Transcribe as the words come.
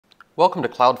Welcome to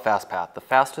Cloud FastPath, the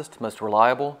fastest, most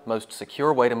reliable, most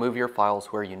secure way to move your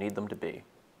files where you need them to be.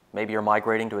 Maybe you're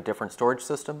migrating to a different storage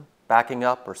system, backing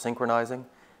up or synchronizing.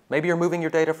 Maybe you're moving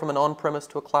your data from an on-premise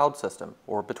to a cloud system,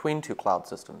 or between two cloud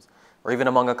systems, or even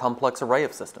among a complex array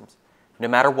of systems. No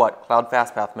matter what, Cloud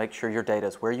FastPath makes sure your data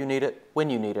is where you need it, when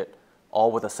you need it,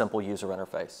 all with a simple user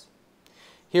interface.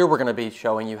 Here we're going to be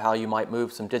showing you how you might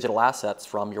move some digital assets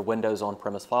from your Windows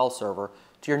on-premise file server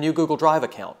to your new Google Drive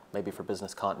account, maybe for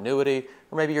business continuity,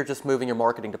 or maybe you're just moving your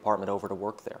marketing department over to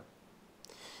work there.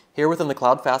 Here within the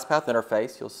Cloud FastPath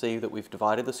interface, you'll see that we've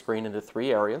divided the screen into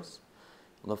three areas.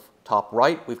 On the top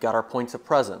right, we've got our points of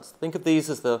presence. Think of these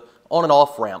as the on and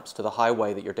off ramps to the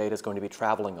highway that your data is going to be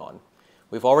traveling on.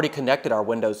 We've already connected our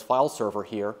Windows file server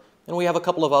here, and we have a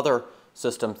couple of other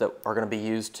systems that are going to be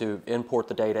used to import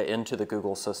the data into the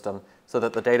Google system so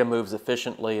that the data moves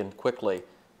efficiently and quickly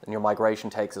and your migration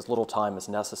takes as little time as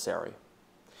necessary.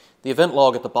 The event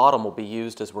log at the bottom will be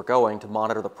used as we're going to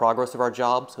monitor the progress of our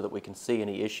job so that we can see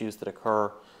any issues that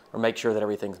occur or make sure that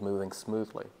everything's moving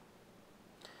smoothly.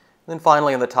 And then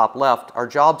finally in the top left, our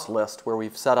jobs list where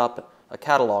we've set up a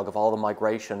catalog of all the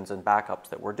migrations and backups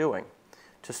that we're doing.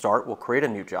 To start, we'll create a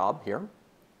new job here.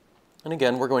 And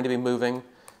again, we're going to be moving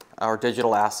our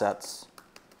digital assets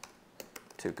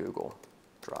to Google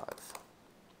Drive.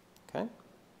 Okay?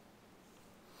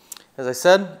 As I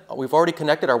said, we've already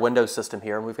connected our Windows system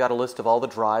here, and we've got a list of all the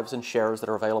drives and shares that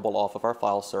are available off of our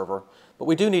file server, but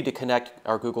we do need to connect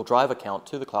our Google Drive account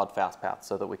to the Cloud FastPath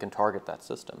so that we can target that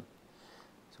system.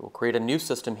 So we'll create a new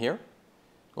system here.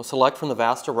 We'll select from the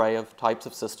vast array of types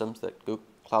of systems that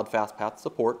Cloud FastPath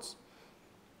supports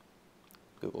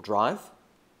Google Drive.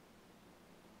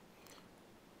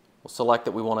 We'll select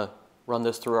that we want to run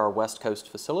this through our West Coast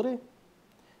facility,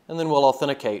 and then we'll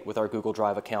authenticate with our Google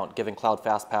Drive account, giving Cloud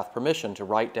FastPath permission to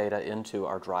write data into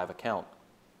our Drive account.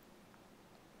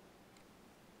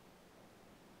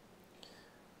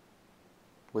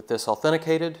 With this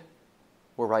authenticated,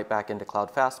 we'll write back into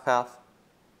Cloud FastPath,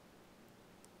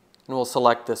 and we'll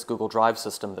select this Google Drive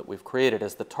system that we've created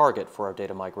as the target for our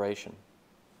data migration.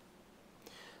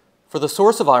 For the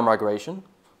source of our migration,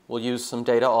 we'll use some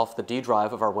data off the D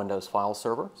drive of our Windows file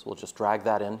server, so we'll just drag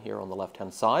that in here on the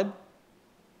left-hand side.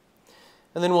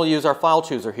 And then we'll use our file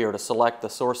chooser here to select the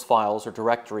source files or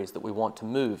directories that we want to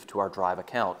move to our Drive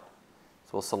account.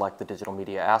 So we'll select the Digital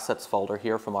Media Assets folder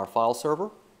here from our file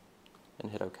server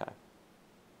and hit OK.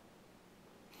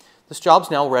 This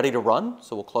job's now ready to run,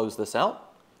 so we'll close this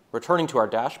out, returning to our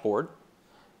dashboard,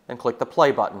 and click the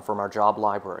Play button from our job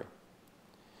library.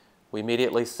 We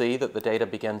immediately see that the data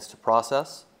begins to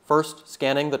process, first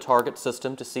scanning the target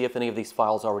system to see if any of these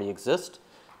files already exist,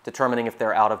 determining if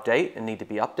they're out of date and need to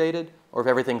be updated, or if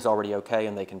everything's already okay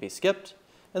and they can be skipped,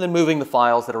 and then moving the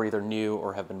files that are either new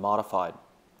or have been modified.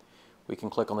 We can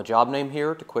click on the job name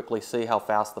here to quickly see how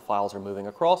fast the files are moving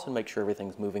across and make sure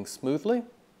everything's moving smoothly.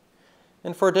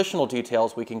 And for additional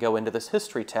details, we can go into this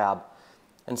History tab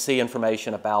and see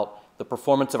information about the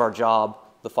performance of our job,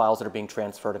 the files that are being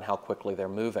transferred, and how quickly they're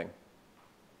moving.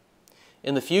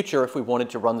 In the future, if we wanted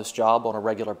to run this job on a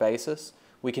regular basis,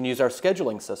 we can use our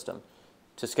scheduling system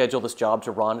to schedule this job to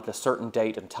run at a certain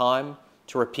date and time,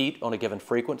 to repeat on a given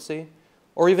frequency,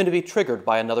 or even to be triggered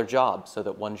by another job so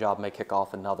that one job may kick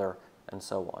off another, and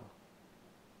so on.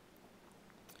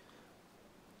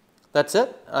 That's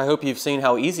it. I hope you've seen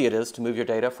how easy it is to move your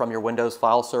data from your Windows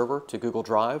file server to Google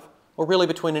Drive, or really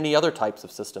between any other types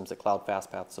of systems that Cloud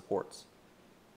FastPath supports.